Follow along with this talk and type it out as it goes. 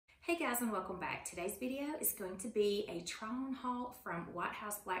Hey guys, and welcome back. Today's video is going to be a try-on haul from White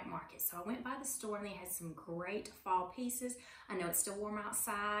House Black Market. So I went by the store and they had some great fall pieces. I know it's still warm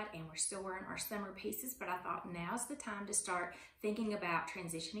outside and we're still wearing our summer pieces, but I thought now's the time to start thinking about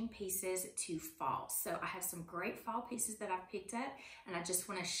transitioning pieces to fall. So I have some great fall pieces that I've picked up and I just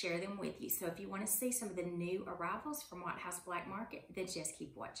want to share them with you. So if you want to see some of the new arrivals from White House Black Market, then just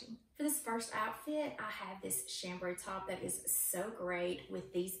keep watching. For this first outfit, I have this chambray top that is so great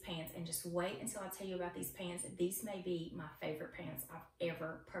with these pants, and just wait until I tell you about these pants. These may be my favorite pants I've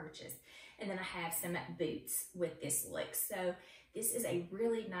ever purchased. And then I have some boots with this look. So this is a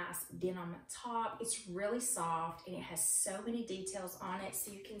really nice denim top. It's really soft and it has so many details on it.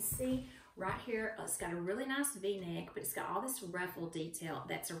 So you can see right here, it's got a really nice V-neck, but it's got all this ruffle detail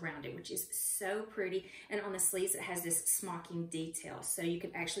that's around it, which is so pretty. And on the sleeves, it has this smocking detail. So you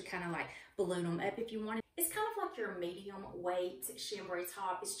can actually kind of like balloon them up if you wanted. It's kind of like your medium weight chambray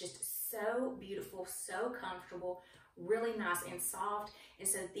top. It's just so beautiful, so comfortable, really nice and soft. And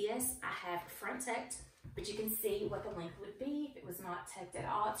so this, I have front tucked, but you can see what the length would be if it was not tucked at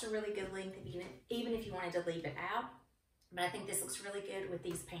all. It's a really good length, even if you wanted to leave it out. But I think this looks really good with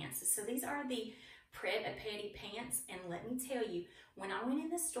these pants. So these are the Pret-A-Pedi pants, and let me tell you, when I went in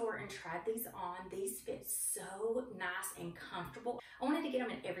the store and tried these on, these fit so nice and comfortable. I wanted to get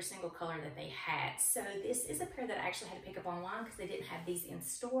them in every single color that they had. So this is a pair that I actually had to pick up online because they didn't have these in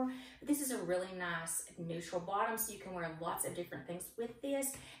store. But this is a really nice neutral bottom, so you can wear lots of different things with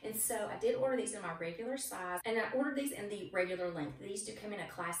this. And so I did order these in my regular size, and I ordered these in the regular length. These do come in a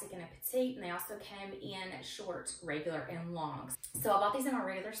classic and a petite, and they also come in short, regular, and longs. So I bought these in my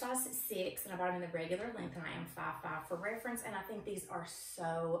regular size 6, and I bought them in the regular length, and I am 5'5" for reference, and I think these are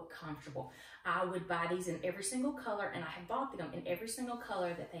so comfortable. I would buy these in every single color, and I have bought them in every single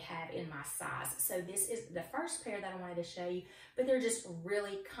color that they have in my size. So this is the first pair that I wanted to show you, but they're just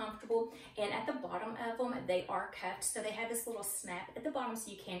really comfortable. And at the bottom of them, they are cuffed. So they have this little snap at the bottom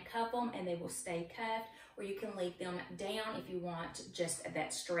so you can cuff them and they will stay cuffed, or you can leave them down if you want just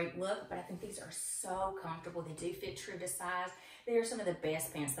that straight look. But I think these are so comfortable. They do fit true to size. They are some of the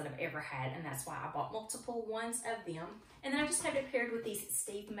best pants that I've ever had, and that's why I bought multiple ones of them. And then I just have it paired with these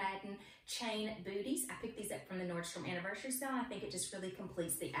Steve Madden chain booties. I picked these up from the Nordstrom anniversary sale, and I think it just really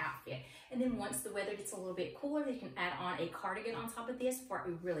completes the outfit. And then once the weather gets a little bit cooler, you can add on a cardigan on top of this for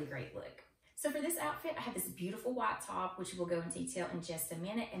a really great look. So for this outfit, I have this beautiful white top, which we'll go in detail in just a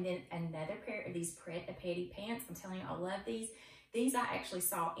minute, and then another pair of these Pret-A-Pedi pants. I'm telling you, I love these. These I actually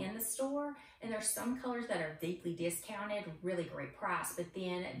saw in the store, and there's some colors that are deeply discounted, really great price. But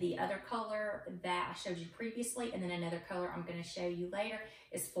then the other color that I showed you previously, and then another color I'm going to show you later,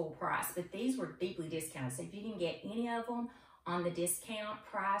 is full price. But these were deeply discounted. So if you can get any of them on the discount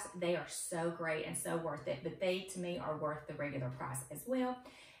price, they are so great and so worth it. But they, to me, are worth the regular price as well.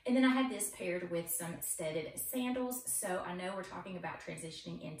 And then I have this paired with some studded sandals. So I know we're talking about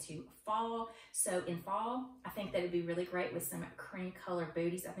transitioning into fall. So in fall, I think that it'd be really great with some cream color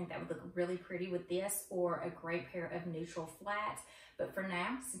booties. I think that would look really pretty with this, or a great pair of neutral flats. But for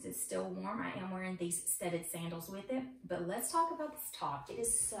now, since it's still warm, I am wearing these studded sandals with it. But let's talk about this top. It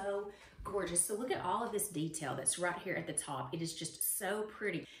is so gorgeous. So look at all of this detail that's right here at the top. It is just so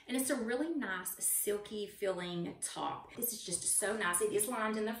pretty. And it's a really nice silky feeling top. This is just so nice. It is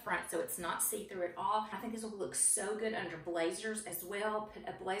lined in the front, so it's not see-through at all. I think this will look so good under blazers as well.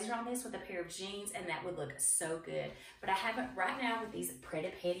 Put a blazer on this with a pair of jeans, and that would look so good. But I have it right now with these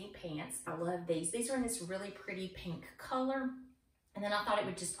Pret-A-Pedi pants. I love these. These are in this really pretty pink color. And then I thought it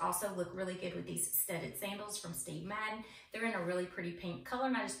would just also look really good with these studded sandals from Steve Madden. They're in a really pretty pink color,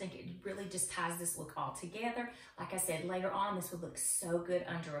 and I just think it really just ties this look all together. Like I said, later on, this would look so good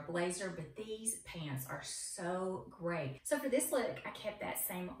under a blazer, but these pants are so great. So for this look, I kept that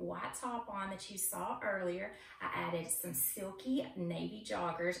same white top on that you saw earlier. I added some silky navy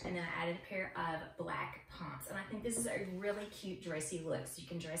joggers, and then I added a pair of black pumps. And I think this is a really cute dressy look. So you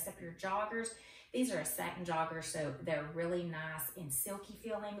can dress up your joggers. These are a satin jogger, so they're really nice and silky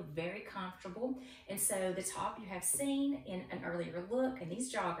feeling, very comfortable. And so the top you have seen in an earlier look, and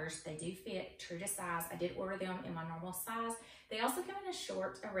these joggers, they do fit true to size. I did order them in my normal size. They also come in a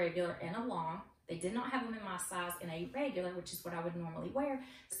short, a regular, and a long. They did not have them in my size in a regular, which is what I would normally wear.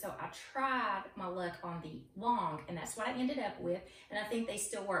 So I tried my luck on the long, and that's what I ended up with. And I think they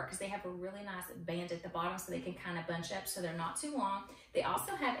still work because they have a really nice band at the bottom so they can kind of bunch up so they're not too long. They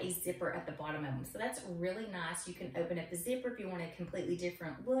also have a zipper at the bottom of them, so that's really nice. You can open up the zipper if you want a completely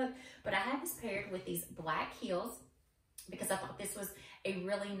different look. But I have this paired with these black heels. because I thought this was a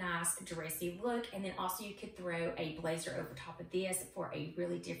really nice dressy look. And then also you could throw a blazer over top of this for a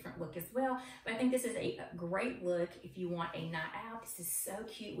really different look as well. But I think this is a great look if you want a night out. This is so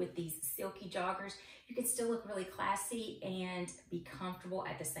cute with these silky joggers. You can still look really classy and be comfortable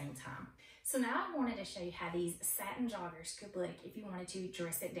at the same time. So now I wanted to show you how these satin joggers could look if you wanted to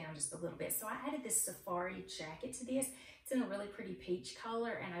dress it down just a little bit. So I added this safari jacket to this. It's in a really pretty peach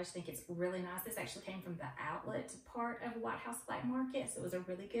color, and I just think it's really nice. This actually came from the outlet part of White House Black Market, so it was a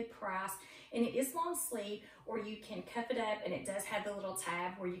really good price. And it is long sleeve, or you can cuff it up, and it does have the little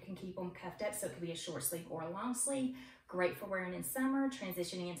tab where you can keep them cuffed up, so it could be a short sleeve or a long sleeve. Great for wearing in summer,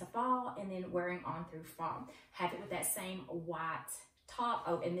 transitioning into fall, and then wearing on through fall. Have it with that same white top.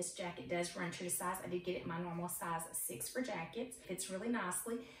 Oh, and this jacket does run true to size. I did get it in my normal size 6 for jackets. Fits really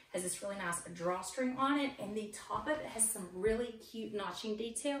nicely. Has this really nice drawstring on it, and the top of it has some really cute notching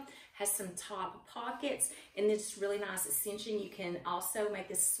detail. Has some top pockets, and this really nice cinching. You can also make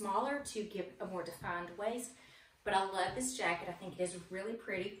this smaller to give a more defined waist. But I love this jacket. I think it is really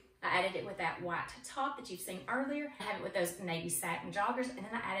pretty. I added it with that white top that you've seen earlier. I have it with those navy satin joggers, and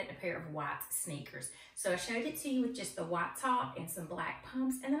then I added a pair of white sneakers. So I showed it to you with just the white top and some black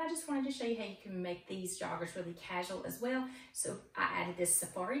pumps, and then I just wanted to show you how you can make these joggers really casual as well. So I added this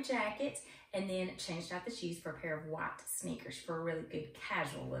safari jacket and then changed out the shoes for a pair of white sneakers for a really good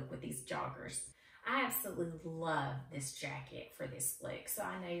casual look with these joggers. I absolutely love this jacket for this look. So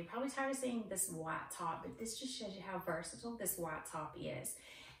I know you're probably tired of seeing this white top, but this just shows you how versatile this white top is.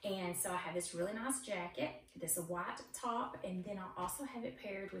 And so I have this really nice jacket, this white top, and then I also have it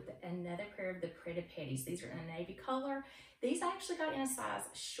paired with another pair of the Pret-A-Pedis. These are in a navy color. These I actually got in a size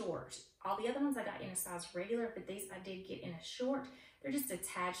short. All the other ones I got in a size regular, but these I did get in a short. They're just a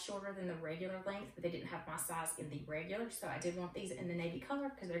tad shorter than the regular length, but they didn't have my size in the regular. So I did want these in the navy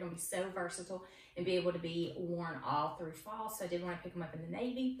color because they're gonna be so versatile and be able to be worn all through fall. So I did want to pick them up in the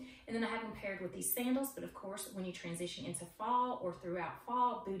navy. And then I have them paired with these sandals. But of course, when you transition into fall or throughout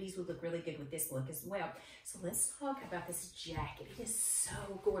fall, booties would look really good with this look as well. So let's talk about this jacket. It is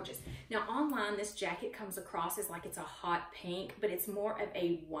so gorgeous. Now online, this jacket comes across as like it's a hot pink, but it's more of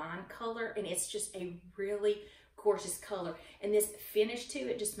a wine color, and it's just a really gorgeous color. And this finish to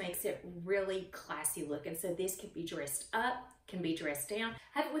it just makes it really classy looking. So this could be dressed up, can be dressed down.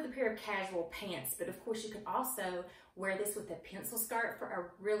 Have it with a pair of casual pants, but of course you could also wear this with a pencil skirt for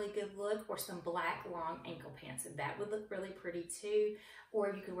a really good look, or some black long ankle pants, and that would look really pretty too.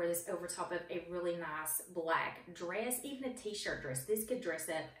 Or you could wear this over top of a really nice black dress, even a t-shirt dress. This could dress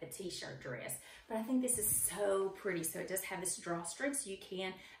up a t-shirt dress, but I think this is so pretty. So it does have this drawstring, so you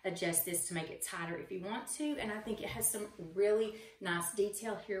can adjust this to make it tighter if you want to. And I think it has some really nice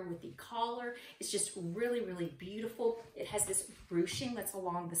detail here with the collar. It's just really, really beautiful. It has this ruching that's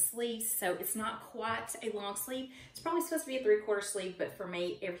along the sleeves, so it's not quite a long sleeve. It's probably supposed to be a 3/4 sleeve, but for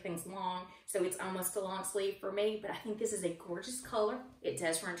me, everything's long, so it's almost a long sleeve for me. But I think this is a gorgeous color. It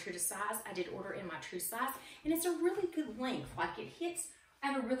does run true to size. I did order in my true size, and it's a really good length. Like, it hits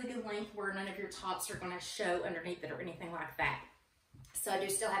at a really good length where none of your tops are going to show underneath it or anything like that. So I do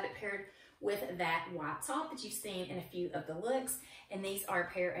still have it paired with that white top that you've seen in a few of the looks. And these are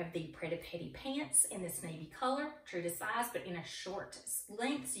a pair of the Pret-A-Pedi pants in this navy color, true to size, but in a short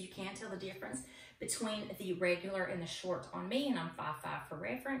length, so you can tell the difference between the regular and the short on me, and I'm 5'5" for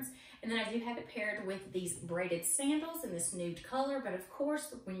reference. And then I do have it paired with these braided sandals in this nude color, but of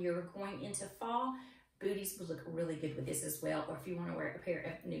course, when you're going into fall, booties would look really good with this as well. Or if you want to wear a pair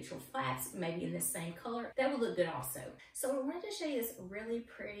of neutral flats, maybe in this same color, that would look good also. So I wanted to show you this really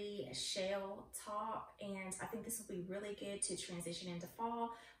pretty shell top, and I think this will be really good to transition into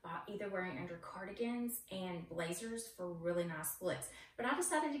fall by either wearing under cardigans and blazers for really nice looks. But I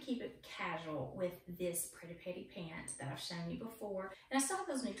decided to keep it casual with this Pret-A-Pedi pant that I've shown you before. And I still have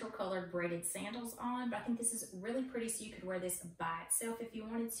those neutral colored braided sandals on, but I think this is really pretty, so you could wear this by itself if you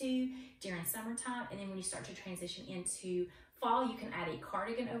wanted to during summertime. And then when you start to transition into fall, you can add a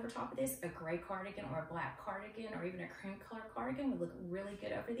cardigan over top of this, a gray cardigan or a black cardigan, or even a cream color cardigan would look really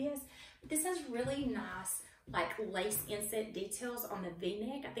good over this. But this has really nice like lace inset details on the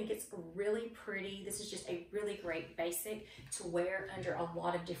V-neck. I think it's really pretty. This is just a really great basic to wear under a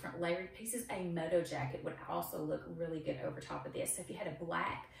lot of different layered pieces. A moto jacket would also look really good over top of this. So if you had a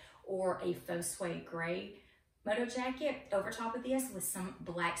black or a faux suede gray moto jacket over top of this with some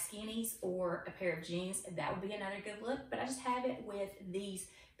black skinnies or a pair of jeans, that would be another good look. But I just have it with these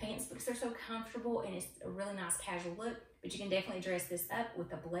pants because they're so comfortable, and it's a really nice casual look. But you can definitely dress this up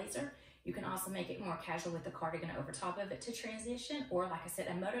with a blazer. You can also make it more casual with the cardigan over top of it to transition. Or like I said,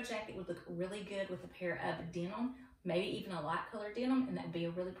 a moto jacket would look really good with a pair of denim maybe even a light color denim, and that would be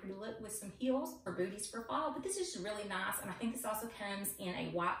a really pretty look with some heels or booties for fall. But this is just really nice, and I think this also comes in a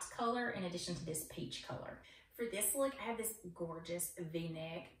white color in addition to this peach color. For this look, I have this gorgeous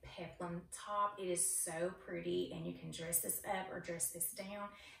V-neck peplum top. It is so pretty, and you can dress this up or dress this down.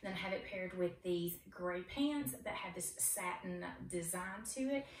 And then I have it paired with these gray pants that have this satin design to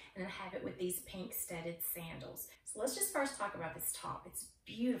it, and then I have it with these pink studded sandals. So let's just first talk about this top. It's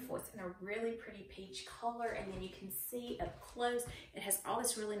beautiful. It's in a really pretty peach color, and then you can see up close, it has all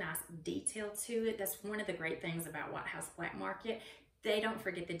this really nice detail to it. That's one of the great things about White House Black Market. They don't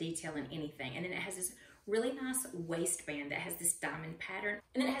forget the detail in anything. And then it has this really nice waistband that has this diamond pattern,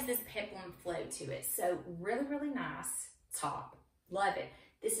 and then it has this peplum flow to it. So really, really nice top. Love it.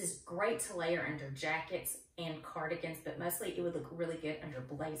 This is great to layer under jackets and cardigans, but mostly it would look really good under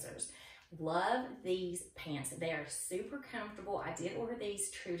blazers. Love these pants. They are super comfortable. I did order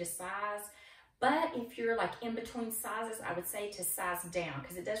these true to size, but if you're like in between sizes, I would say to size down,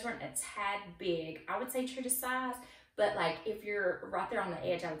 because it does run a tad big. I would say true to size, but like if you're right there on the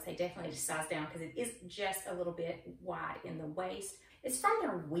edge, I would say definitely to size down, because it is just a little bit wide in the waist. It's from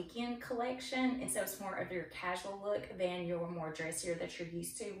their weekend collection, and so it's more of your casual look than your more dressier that you're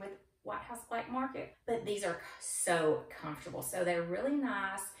used to with White House Black Market. But these are so comfortable. So they're really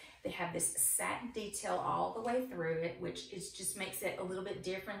nice. They have this satin detail all the way through it, which is just makes it a little bit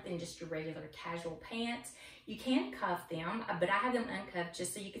different than just your regular casual pants. You can cuff them, but I have them uncuffed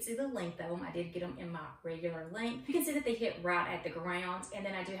just so you can see the length of them. I did get them in my regular length. You can see that they hit right at the ground, and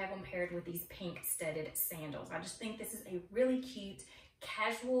then I do have them paired with these pink studded sandals. I just think this is a really cute,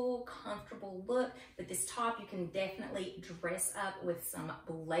 casual, comfortable look, but this top you can definitely dress up with some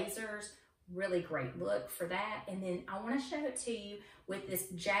blazers. Really great look for that. And then I want to show it to you with this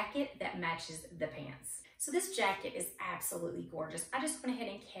jacket that matches the pants. So this jacket is absolutely gorgeous. I just went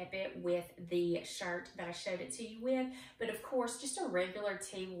ahead and kept it with the shirt that I showed it to you with, but of course just a regular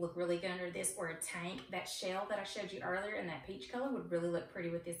tee will look really good under this, or a tank. That shell that I showed you earlier in that peach color would really look pretty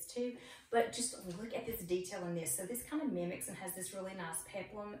with this too. But just look at this detail in this. So this kind of mimics and has this really nice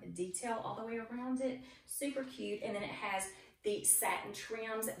peplum detail all the way around it. Super cute. And then it has the satin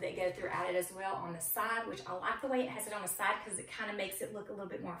trims that go throughout it as well on the side, which I like the way it has it on the side because it kind of makes it look a little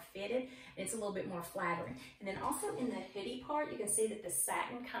bit more fitted, and it's a little bit more flattering. And then also in the hoodie part, you can see that the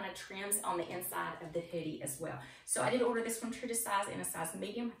satin kind of trims on the inside of the hoodie as well. So I did order this one true to size in a size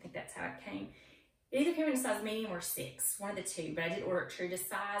medium. I think that's how it came. It either came in a size medium or 6, one of the two, but I did order it true to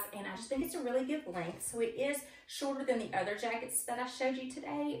size, and I just think it's a really good length. So it is shorter than the other jackets that I showed you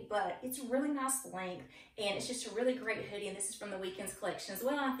today, but it's a really nice length, and it's just a really great hoodie, and this is from the Weekends collection as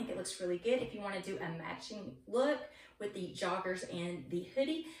well. I think it looks really good if you want to do a matching look with the joggers and the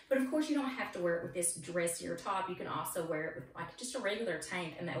hoodie. But of course, you don't have to wear it with this dressier top. You can also wear it with like just a regular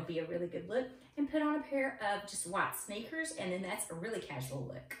tank, and that would be a really good look. And put on a pair of just white sneakers, and then that's a really casual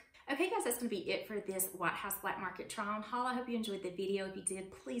look. Okay guys, that's going to be it for this White House Black Market try on haul. I hope you enjoyed the video. If you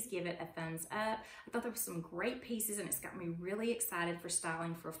did, please give it a thumbs up. I thought there were some great pieces, and it's got me really excited for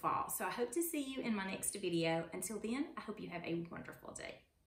styling for fall. So I hope to see you in my next video. Until then, I hope you have a wonderful day.